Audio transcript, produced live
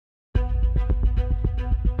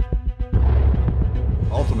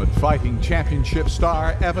Ultimate Fighting Championship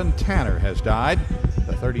star Evan Tanner has died.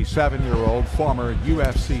 The 37-year-old former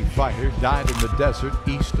UFC fighter died in the desert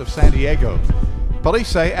east of San Diego. Police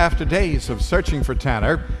say after days of searching for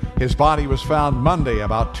Tanner, his body was found Monday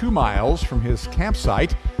about 2 miles from his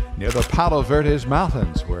campsite near the Palo Verdes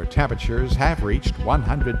Mountains, where temperatures have reached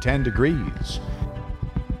 110 degrees.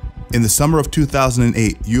 In the summer of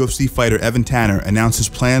 2008, UFC fighter Evan Tanner announced his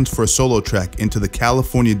plans for a solo trek into the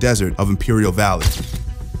California desert of Imperial Valley.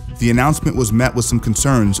 The announcement was met with some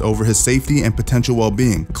concerns over his safety and potential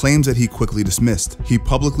well-being, claims that he quickly dismissed. He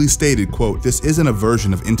publicly stated, quote, "This isn't a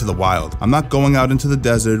version of Into the Wild. I'm not going out into the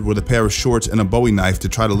desert with a pair of shorts and a Bowie knife to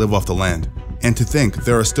try to live off the land. And to think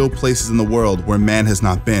there are still places in the world where man has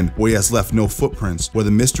not been, where he has left no footprints, where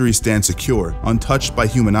the mystery stands secure, untouched by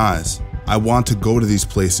human eyes. I want to go to these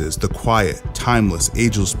places, the quiet, timeless,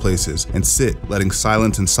 ageless places, and sit, letting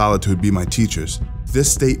silence and solitude be my teachers." This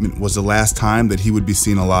statement was the last time that he would be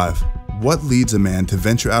seen alive. What leads a man to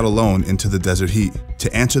venture out alone into the desert heat?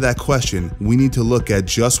 To answer that question, we need to look at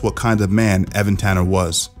just what kind of man Evan Tanner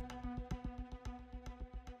was.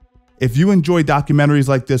 If you enjoy documentaries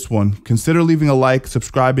like this one, consider leaving a like,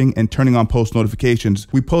 subscribing, and turning on post notifications.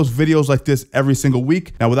 We post videos like this every single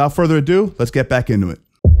week. Now, without further ado, let's get back into it.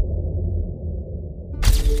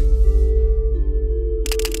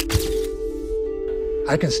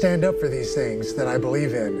 I can stand up for these things that I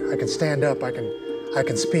believe in. I can stand up, I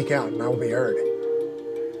can speak out, and I will be heard.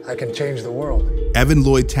 I can change the world. Evan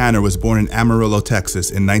Lloyd Tanner was born in Amarillo,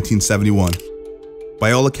 Texas in 1971.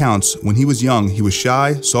 By all accounts, when he was young, he was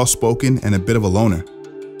shy, soft-spoken, and a bit of a loner.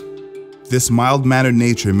 This mild-mannered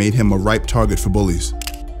nature made him a ripe target for bullies.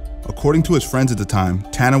 According to his friends at the time,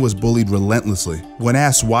 Tanner was bullied relentlessly. When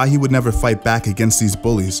asked why he would never fight back against these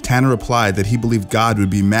bullies, Tanner replied that he believed God would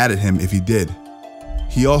be mad at him if he did.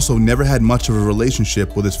 He also never had much of a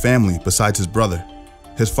relationship with his family besides his brother.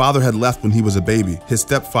 His father had left when he was a baby, his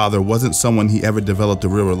stepfather wasn't someone he ever developed a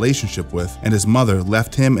real relationship with, and his mother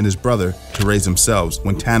left him and his brother to raise themselves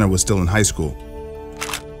when Tanner was still in high school.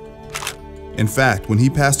 In fact, when he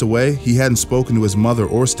passed away, he hadn't spoken to his mother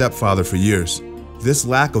or stepfather for years. This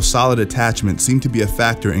lack of solid attachment seemed to be a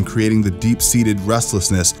factor in creating the deep-seated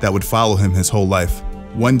restlessness that would follow him his whole life.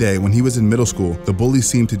 One day, when he was in middle school, the bullies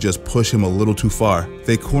seemed to just push him a little too far.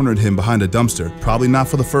 They cornered him behind a dumpster, probably not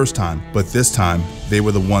for the first time, but this time, they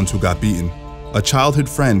were the ones who got beaten. A childhood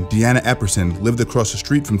friend, Deanna Epperson, lived across the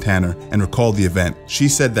street from Tanner and recalled the event. She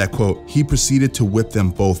said that, quote, "He proceeded to whip them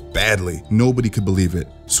both badly. Nobody could believe it.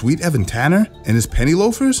 Sweet Evan Tanner? And his penny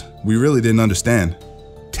loafers? We really didn't understand."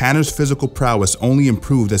 Tanner's physical prowess only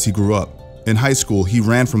improved as he grew up. In high school, he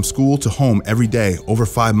ran from school to home every day, over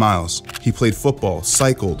 5 miles. He played football,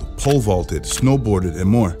 cycled, pole vaulted, snowboarded, and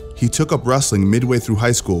more. He took up wrestling midway through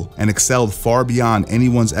high school and excelled far beyond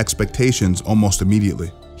anyone's expectations almost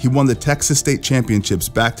immediately. He won the Texas State Championships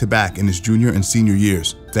back-to-back in his junior and senior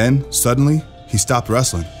years. Then, suddenly, he stopped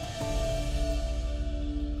wrestling.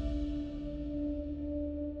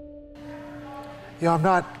 You know,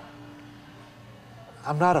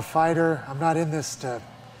 I'm not a fighter. I'm not in this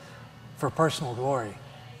for personal glory.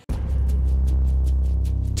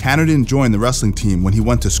 Tanner didn't join the wrestling team when he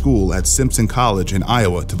went to school at Simpson College in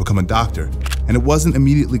Iowa to become a doctor, and it wasn't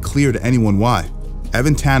immediately clear to anyone why.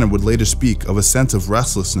 Evan Tanner would later speak of a sense of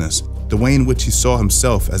restlessness, the way in which he saw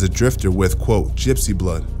himself as a drifter with, quote, gypsy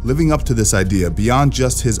blood. Living up to this idea, beyond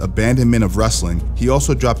just his abandonment of wrestling, he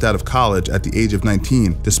also dropped out of college at the age of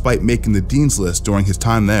 19, despite making the dean's list during his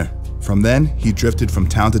time there. From then, he drifted from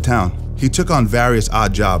town to town. He took on various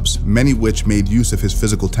odd jobs, many which made use of his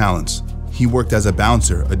physical talents. He worked as a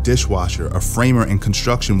bouncer, a dishwasher, a framer and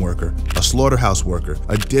construction worker, a slaughterhouse worker,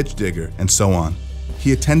 a ditch digger, and so on.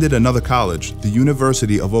 He attended another college, the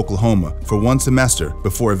University of Oklahoma, for 1 semester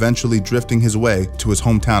before eventually drifting his way to his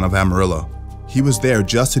hometown of Amarillo. He was there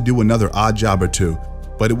just to do another odd job or two,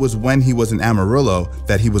 but it was when he was in Amarillo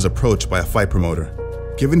that he was approached by a fight promoter.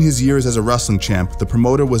 Given his years as a wrestling champ, the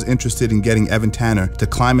promoter was interested in getting Evan Tanner to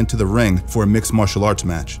climb into the ring for a mixed martial arts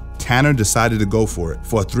match. Tanner decided to go for it,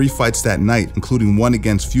 fought 3 fights that night, including one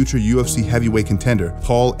against future UFC heavyweight contender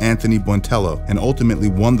Paul Anthony Buentello, and ultimately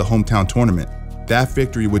won the hometown tournament. That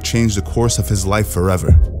victory would change the course of his life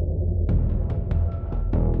forever.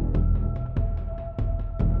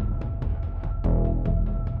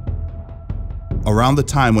 Around the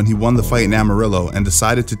time when he won the fight in Amarillo and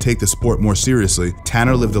decided to take the sport more seriously,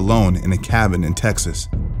 Tanner lived alone in a cabin in Texas.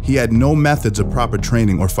 He had no methods of proper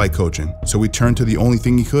training or fight coaching, so he turned to the only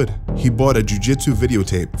thing he could. He bought a jiu-jitsu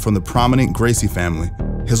videotape from the prominent Gracie family.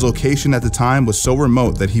 His location at the time was so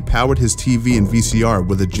remote that he powered his TV and VCR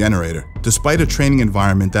with a generator. Despite a training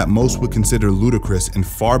environment that most would consider ludicrous and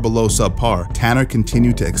far below subpar, Tanner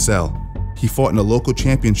continued to excel. He fought in a local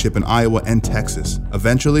championship in Iowa and Texas.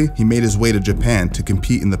 Eventually, he made his way to Japan to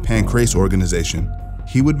compete in the Pancrase organization.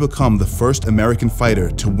 He would become the first American fighter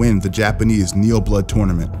to win the Japanese Neo-Blood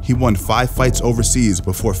tournament. He won 5 fights overseas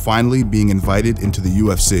before finally being invited into the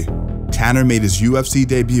UFC. Tanner made his UFC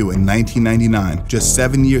debut in 1999, just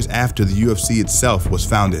 7 years after the UFC itself was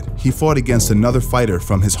founded. He fought against another fighter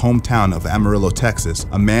from his hometown of Amarillo, Texas,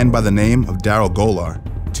 a man by the name of Daryl Golar.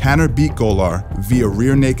 Tanner beat Golar via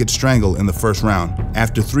rear naked strangle in the first round.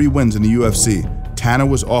 After 3 wins in the UFC, Tanner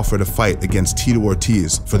was offered a fight against Tito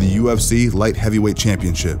Ortiz for the UFC Light Heavyweight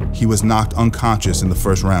Championship. He was knocked unconscious in the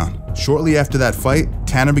first round. Shortly after that fight,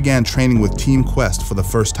 Tanner began training with Team Quest for the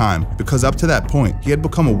first time, because up to that point, he had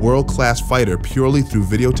become a world-class fighter purely through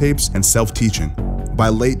videotapes and self-teaching. By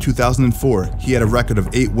late 2004, he had a record of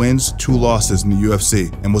 8 wins, 2 losses in the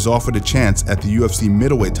UFC, and was offered a chance at the UFC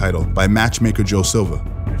Middleweight title by matchmaker Joe Silva.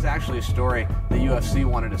 There's actually a story, the UFC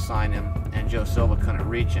wanted to sign him, and Joe Silva couldn't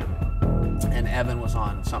reach him. And Evan was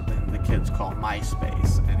on something the kids call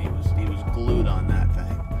MySpace, and he was glued on that thing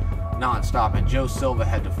non-stop. And Joe Silva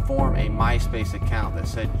had to form a MySpace account that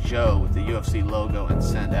said Joe with the UFC logo and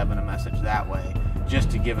send Evan a message that way, just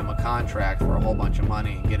to give him a contract for a whole bunch of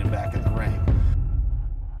money and get him back in the ring.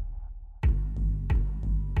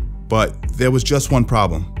 But there was just one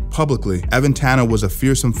problem. Publicly, Evan Tanner was a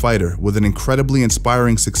fearsome fighter with an incredibly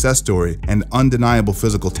inspiring success story and undeniable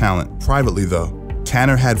physical talent. Privately though,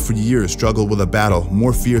 Tanner had for years struggled with a battle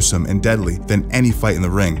more fearsome and deadly than any fight in the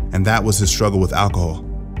ring, and that was his struggle with alcohol.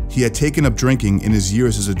 He had taken up drinking in his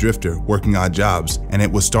years as a drifter, working odd jobs, and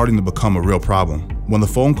it was starting to become a real problem. When the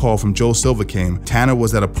phone call from Joe Silva came, Tanner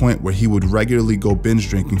was at a point where he would regularly go binge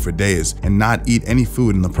drinking for days and not eat any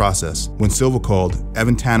food in the process. When Silva called,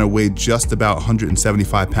 Evan Tanner weighed just about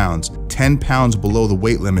 175 pounds, 10 pounds below the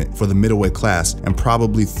weight limit for the middleweight class, and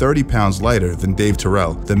probably 30 pounds lighter than Dave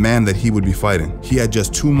Terrell, the man that he would be fighting. He had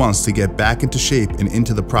just 2 months to get back into shape and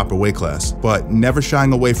into the proper weight class. But never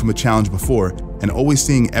shying away from a challenge before, and always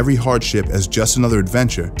seeing every hardship as just another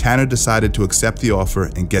adventure, Tanner decided to accept the offer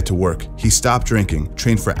and get to work. He stopped drinking,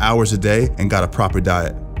 trained for hours a day, and got a proper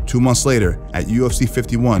diet. 2 months later, at UFC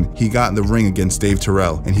 51, he got in the ring against Dave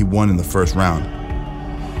Terrell, and he won in the first round.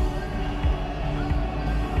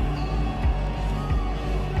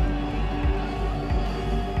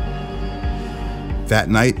 That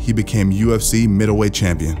night, he became UFC middleweight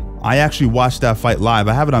champion. I actually watched that fight live.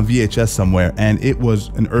 I have it on VHS somewhere, and it was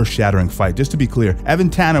an earth-shattering fight. Just to be clear, Evan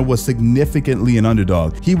Tanner was significantly an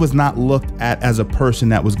underdog. He was not looked at as a person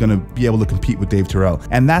that was going to be able to compete with Dave Terrell,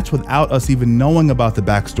 and that's without us even knowing about the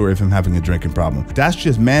backstory of him having a drinking problem. That's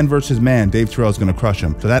just man versus man. Dave Terrell's going to crush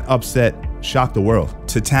him. So that upset shocked the world.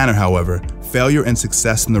 To Tanner, however, failure and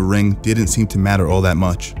success in the ring didn't seem to matter all that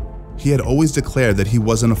much. He had always declared that he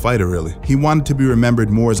wasn't a fighter really. He wanted to be remembered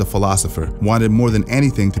more as a philosopher, wanted more than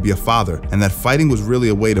anything to be a father, and that fighting was really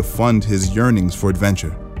a way to fund his yearnings for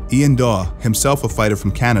adventure. Ian Daw, himself a fighter from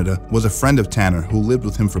Canada, was a friend of Tanner who lived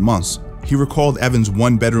with him for months. He recalled Evan's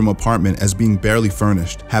 1-bedroom apartment as being barely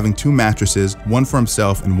furnished, having 2 mattresses, one for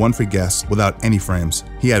himself and one for guests, without any frames.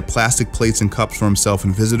 He had plastic plates and cups for himself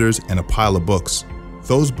and visitors, and a pile of books.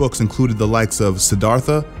 Those books included the likes of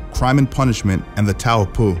Siddhartha, Crime and Punishment, and the Tao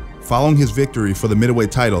of Pu. Following his victory for the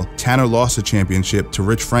middleweight title, Tanner lost the championship to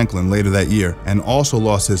Rich Franklin later that year, and also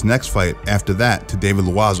lost his next fight after that to David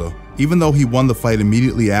Loiseau. Even though he won the fight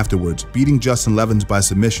immediately afterwards, beating Justin Levens by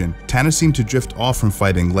submission, Tanner seemed to drift off from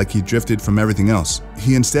fighting like he drifted from everything else.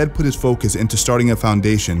 He instead put his focus into starting a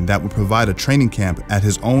foundation that would provide a training camp at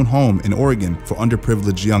his own home in Oregon for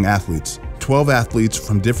underprivileged young athletes. 12 athletes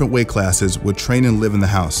from different weight classes would train and live in the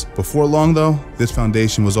house. Before long though, this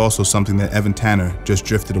foundation was also something that Evan Tanner just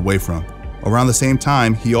drifted away from. Around the same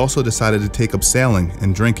time, he also decided to take up sailing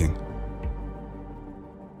and drinking.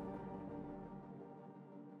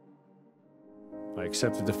 I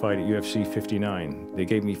accepted the fight at UFC 59. They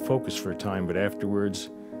gave me focus for a time, but afterwards,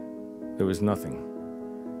 there was nothing.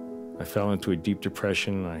 I fell into a deep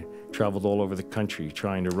depression. I traveled all over the country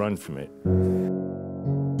trying to run from it.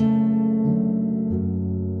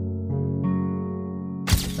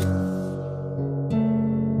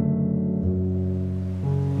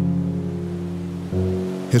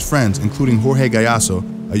 His friends, including Jorge Gallaso,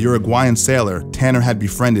 a Uruguayan sailor Tanner had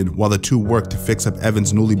befriended while the two worked to fix up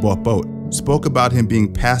Evan's newly bought boat, spoke about him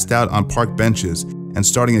being passed out on park benches and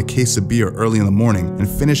starting a case of beer early in the morning and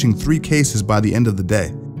finishing 3 cases by the end of the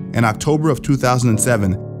day. In October of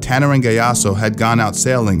 2007, Tanner and Gallaso had gone out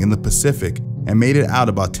sailing in the Pacific and made it out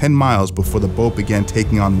about 10 miles before the boat began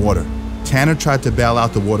taking on water. Tanner tried to bail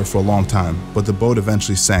out the water for a long time, but the boat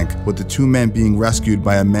eventually sank, with the two men being rescued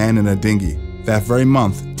by a man in a dinghy. That very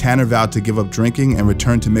month, Tanner vowed to give up drinking and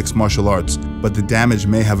return to mixed martial arts, but the damage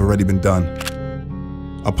may have already been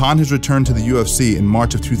done. Upon his return to the UFC in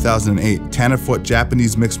March of 2008, Tanner fought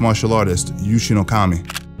Japanese mixed martial artist Yushin Okami.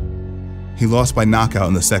 He lost by knockout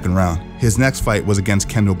in the second round. His next fight was against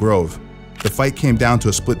Kendall Grove. The fight came down to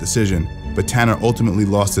a split decision, but Tanner ultimately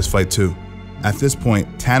lost this fight too. At this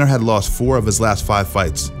point, Tanner had lost 4 of his last 5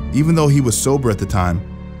 fights. Even though he was sober at the time,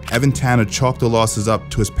 Evan Tanner chalked the losses up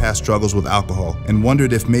to his past struggles with alcohol and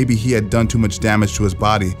wondered if maybe he had done too much damage to his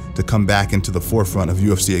body to come back into the forefront of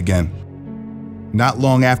UFC again. Not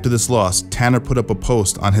long after this loss, Tanner put up a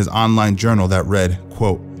post on his online journal that read,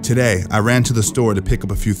 quote, "Today, I ran to the store to pick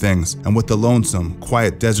up a few things, and with the lonesome,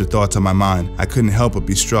 quiet desert thoughts on my mind, I couldn't help but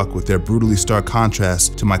be struck with their brutally stark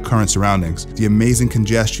contrast to my current surroundings, the amazing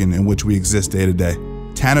congestion in which we exist day to day."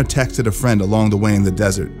 Tanner texted a friend along the way in the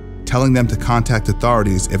desert, telling them to contact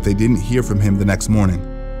authorities if they didn't hear from him the next morning.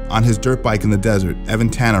 On his dirt bike in the desert, Evan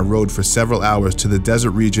Tanner rode for several hours to the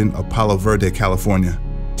desert region of Palo Verde, California.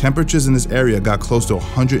 Temperatures in this area got close to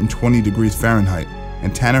 120 degrees Fahrenheit,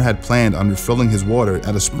 and Tanner had planned on refilling his water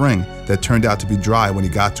at a spring that turned out to be dry when he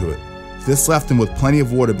got to it. This left him with plenty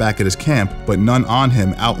of water back at his camp, but none on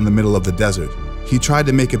him out in the middle of the desert. He tried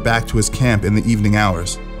to make it back to his camp in the evening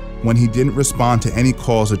hours. When he didn't respond to any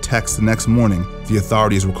calls or texts the next morning, the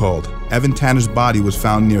authorities were called. Evan Tanner's body was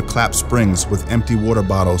found near Clapp Springs with empty water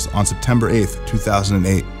bottles on September 8,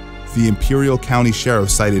 2008. The Imperial County Sheriff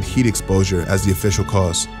cited heat exposure as the official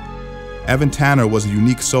cause. Evan Tanner was a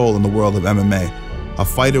unique soul in the world of MMA, a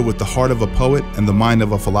fighter with the heart of a poet and the mind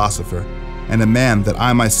of a philosopher, and a man that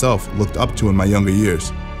I myself looked up to in my younger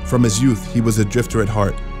years. From his youth, he was a drifter at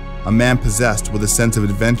heart, a man possessed with a sense of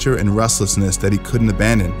adventure and restlessness that he couldn't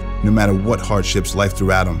abandon, no matter what hardships life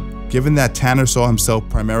threw at him. Given that Tanner saw himself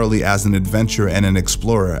primarily as an adventurer and an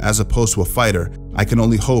explorer as opposed to a fighter, I can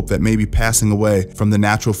only hope that maybe passing away from the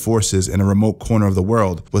natural forces in a remote corner of the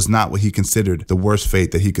world was not what he considered the worst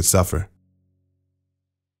fate that he could suffer.